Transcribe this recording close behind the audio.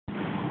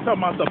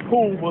Talking about the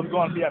pool was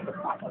going to be at the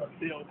top of the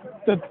building.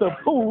 The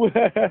pool.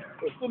 The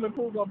swimming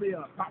pool going to be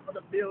on top of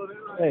the building.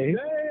 Like, Hey.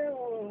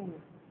 damn.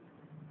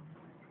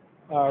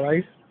 All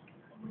right.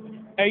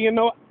 Hey, you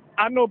know,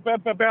 I know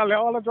barely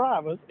all the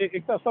drivers,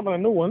 except some of the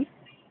new ones.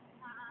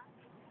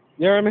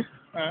 You hear me?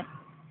 Huh?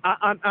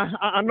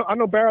 I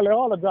know barely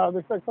all the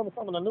drivers, except some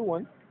of the new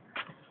ones.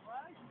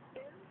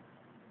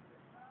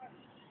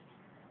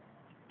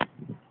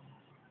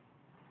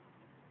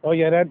 Oh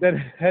yeah, that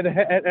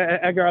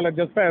girl that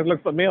just passed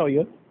looks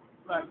familiar.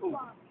 Like who?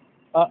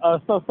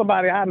 So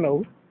somebody I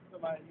know.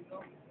 Somebody you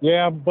know?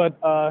 Yeah, but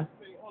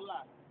Say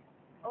hola.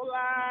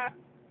 Hola.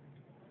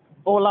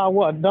 hola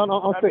what? Don't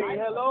I mean,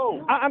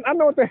 hello. I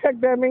know what the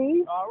heck that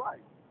means. All right.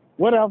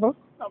 Whatever.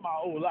 Talking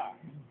about hola.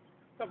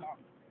 Talking about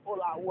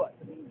hola what?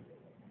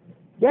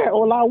 Yeah,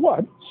 hola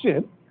what?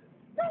 Shit.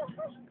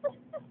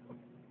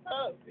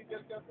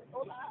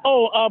 Hola.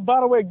 Oh,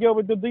 by the way,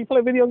 Gilbert, do you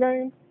play video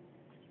games?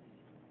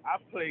 I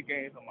play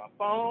games on my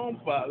phone,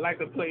 but I like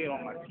to play it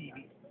on my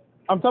TV.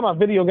 I'm talking about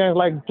video games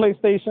like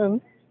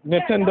PlayStation,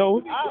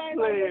 Nintendo, I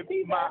play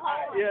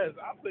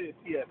I play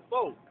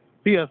PS4.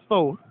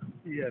 PS4.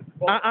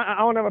 PS4. I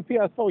don't have a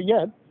PS4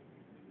 yet.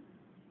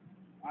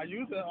 I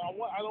use it.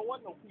 I don't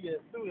want no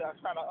PS2. I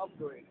try to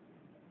upgrade.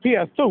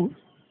 PS2.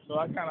 So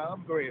I kind of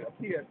upgrade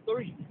a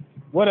PS3.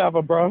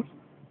 Whatever, bro.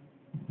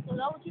 So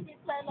that's what you be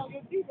playing on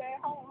your TV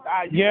at home,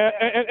 huh? Yeah,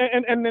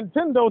 and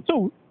Nintendo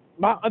too.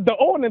 The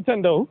old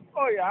Nintendo.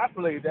 Oh yeah, I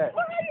played that.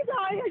 Well, how you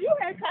down here? You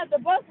had cut the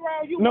bus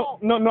round. You No,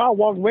 walk. I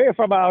walked way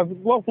from I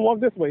walk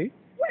this way.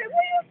 Where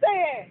you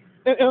staying?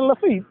 In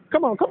Lafitte.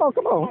 Come on.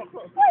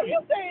 Where you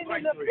staying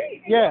in the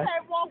feet? Yeah. You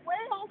had walked way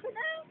on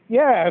canal?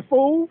 Yeah,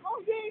 fool.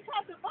 Oh, you ain't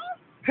cut the bus?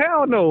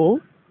 Hell no.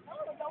 Oh,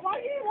 so why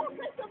you ain't want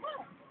to take the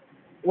bus?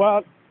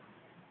 Well,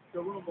 The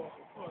robot.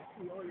 Oh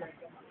yeah, I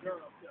got my girl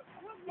up there.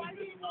 Why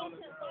you ain't want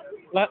to take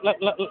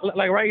the bus?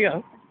 like right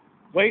here.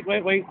 Wait.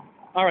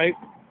 All right.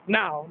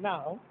 Now. I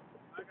got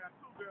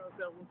two girls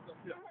that was up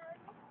here.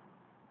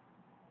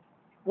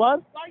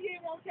 What? Why you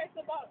ain't want to take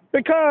the bus?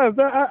 Because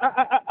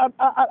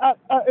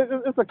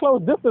it's a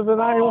close distance,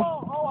 and I ain't.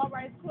 Oh, all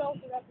right, it's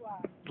closer, that's why.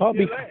 I'll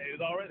be.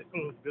 It's already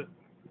close distance.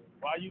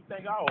 Why you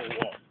think I will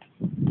walk?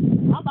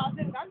 I'm about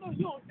to say, I know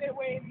you don't stay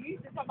way in the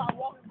east. You're talking about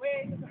walking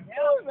way in the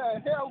hell. Who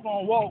the hell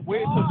gonna walk way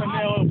to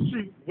Canal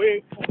Street,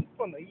 way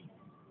from the east?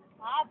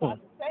 I'm about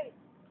to say.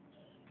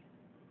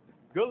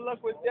 Good luck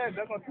with that.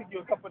 That's gonna take you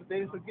a couple of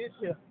days to get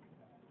here.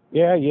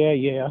 Yeah.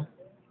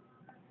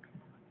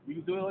 You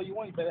can do it all you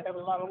want. You better have a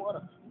lot of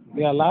water.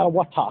 Yeah, a lot of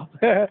water.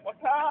 What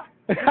time?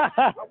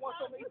 I want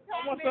some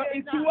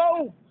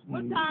H2O.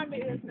 What time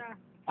it is now?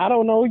 I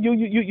don't know.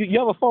 You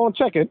have a phone?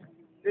 Check it.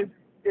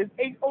 It's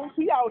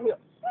 8:02 out here.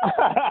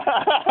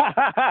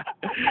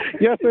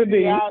 Yes,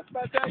 indeed. Yeah,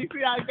 you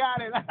see, I got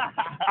it.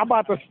 I'm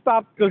about to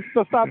stop the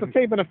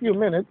tape in a few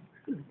minutes.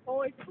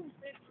 Oh, it's 2:50.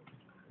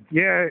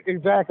 Yeah,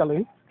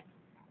 exactly.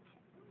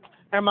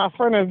 And my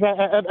friend is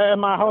at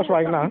my house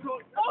right now.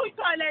 Oh, you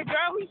talking that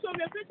girl who showed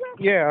me a picture?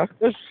 Yeah.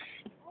 It's,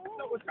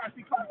 What time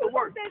she comes to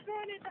work? That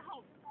girl in the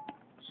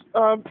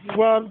house.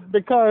 well,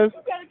 because.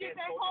 You gotta get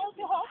back home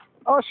to her.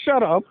 Oh,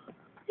 shut up.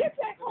 Get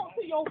back home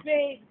to your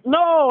bed.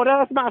 No,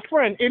 that's my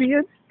friend,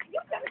 idiot. You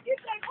gotta get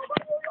back home.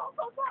 Why you don't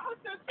go buy her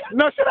stuff?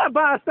 No, should I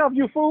buy stuff,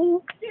 you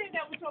fool? She in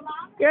there with your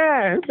mom?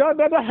 Yeah. Don't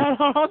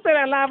say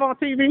that live on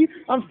TV.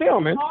 I'm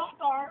filming. Oh, I'm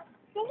sorry.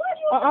 So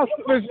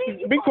why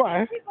you Be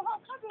quiet. people her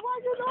cousin? Why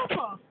you know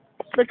her?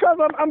 Because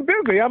I'm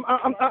busy.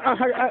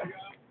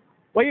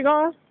 Where you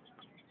going?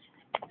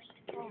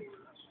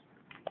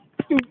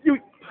 You.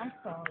 I'm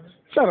sorry.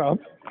 Shut up.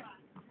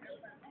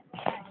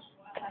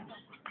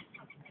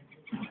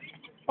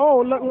 Oh,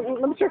 let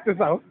me check this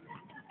out.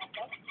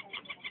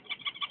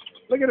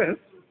 Look at this.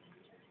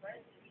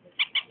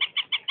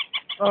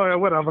 Oh yeah,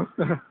 whatever.